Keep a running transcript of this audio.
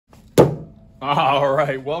All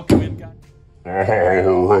right, welcome in, guys.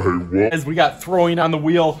 As we got throwing on the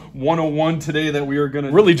wheel 101 today, that we are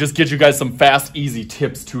gonna really just get you guys some fast, easy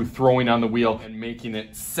tips to throwing on the wheel and making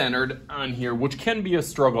it centered on here, which can be a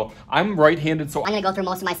struggle. I'm right-handed, so I'm gonna go through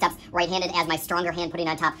most of my steps right-handed as my stronger hand putting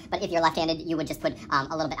on top, but if you're left-handed, you would just put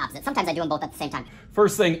a little bit opposite. Sometimes I do them both at the same time.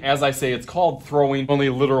 First thing, as I say, it's called throwing. Only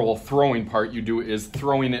literal throwing part you do is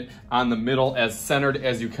throwing it on the middle as centered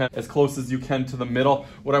as you can, as close as you can to the middle.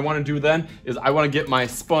 What I wanna do then is I wanna get my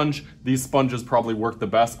sponge. These sponges probably work the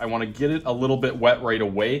best. I wanna get it a little bit wet right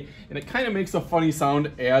away, and it kind of makes a funny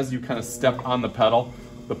sound as you kind of step on the pedal.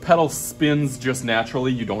 The pedal spins just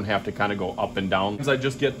naturally. You don't have to kind of go up and down. As I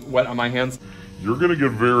just get wet on my hands. You're gonna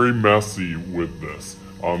get very messy with this,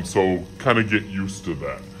 so kind of get used to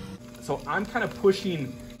that. So I'm kind of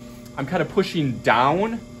pushing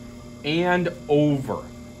down and over.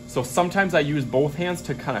 So sometimes I use both hands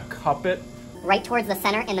to kind of cup it. Right towards the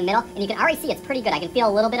center in the middle, and you can already see it's pretty good. I can feel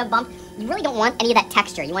a little bit of bump. You really don't want any of that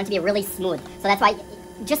texture. You want it to be really smooth. So that's why,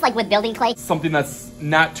 just like with building clay, something that's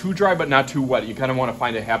not too dry but not too wet. You kind of want to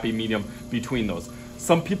find a happy medium between those.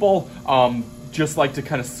 Some people just like to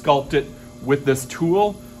kind of sculpt it with this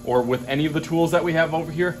tool or with any of the tools that we have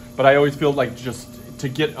over here, but I always feel like just to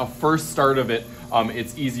get a first start of it,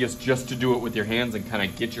 it's easiest just to do it with your hands and kind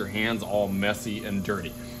of get your hands all messy and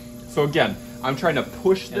dirty. So again, I'm trying to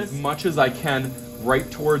push this as much as I can right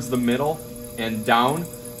towards the middle and down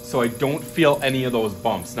so I don't feel any of those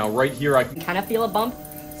bumps. Now right here I can kind of feel a bump,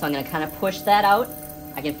 so I'm gonna kind of push that out.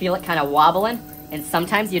 I can feel it kind of wobbling, and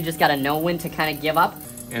sometimes you just gotta know when to kind of give up.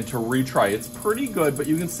 And to retry. It's pretty good, but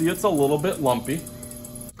you can see it's a little bit lumpy.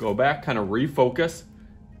 Go back, kind of refocus,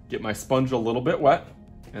 get my sponge a little bit wet,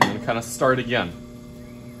 and then kind of start again.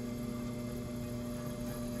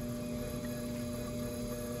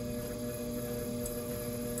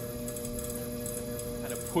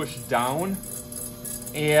 Push down,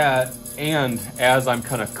 and as I'm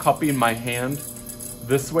kind of cupping my hand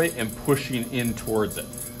this way and pushing in towards it.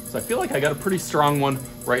 So I feel like I got a pretty strong one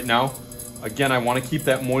right now. Again, I want to keep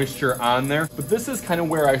that moisture on there, but this is kind of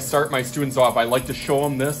where I start my students off. I like to show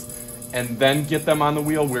them this and then get them on the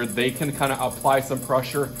wheel where they can kind of apply some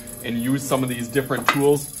pressure and use some of these different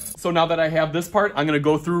tools. So now that I have this part, I'm going to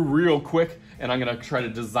go through real quick and I'm going to try to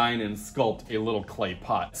design and sculpt a little clay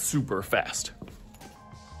pot super fast.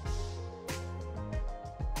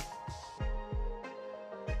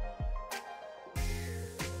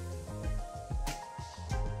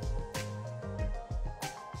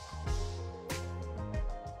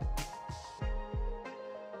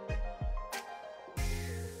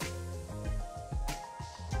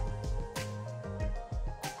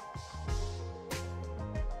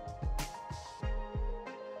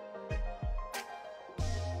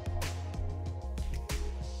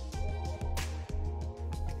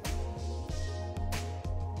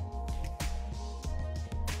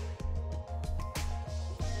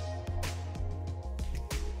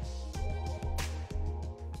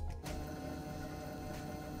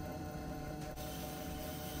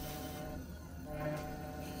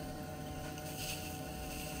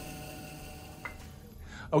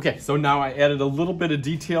 Okay, so now I added a little bit of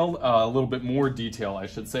detail, a little bit more detail, I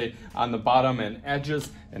should say, on the bottom and edges,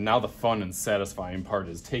 and now the fun and satisfying part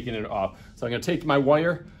is taking it off. So I'm gonna take my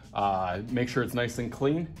wire, make sure it's nice and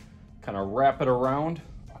clean, kind of wrap it around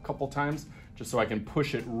a couple times, just so I can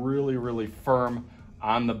push it really, really firm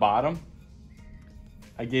on the bottom.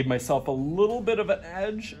 I gave myself a little bit of an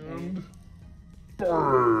edge, and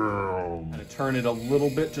kind of turn it a little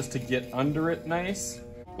bit just to get under it nice.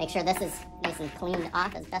 make sure this is nice and cleaned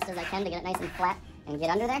off as best as I can to get it nice and flat and get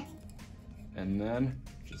under there. And then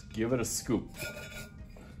just give it a scoop.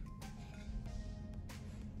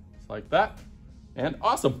 Just like that. And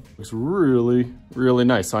awesome. Looks really, really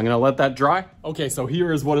nice. So I'm gonna let that dry. Okay, so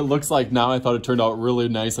here is what it looks like now. I thought it turned out really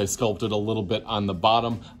nice. I sculpted a little bit on the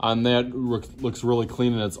bottom. On that, looks really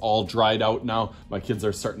clean and it's all dried out now. My kids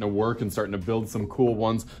are starting to work and starting to build some cool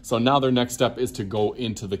ones. So now their next step is to go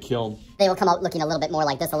into the kiln. They will come out looking a little bit more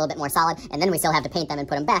like this, a little bit more solid, and then we still have to paint them and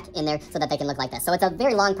put them back in there so that they can look like this. So it's a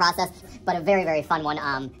very long process, but a very, very fun one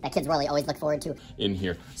that kids really always look forward to. In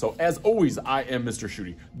here. So as always, I am Mr.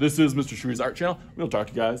 Shooty. This is Mr. Shooty's Art Channel. We'll talk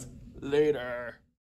to you guys later.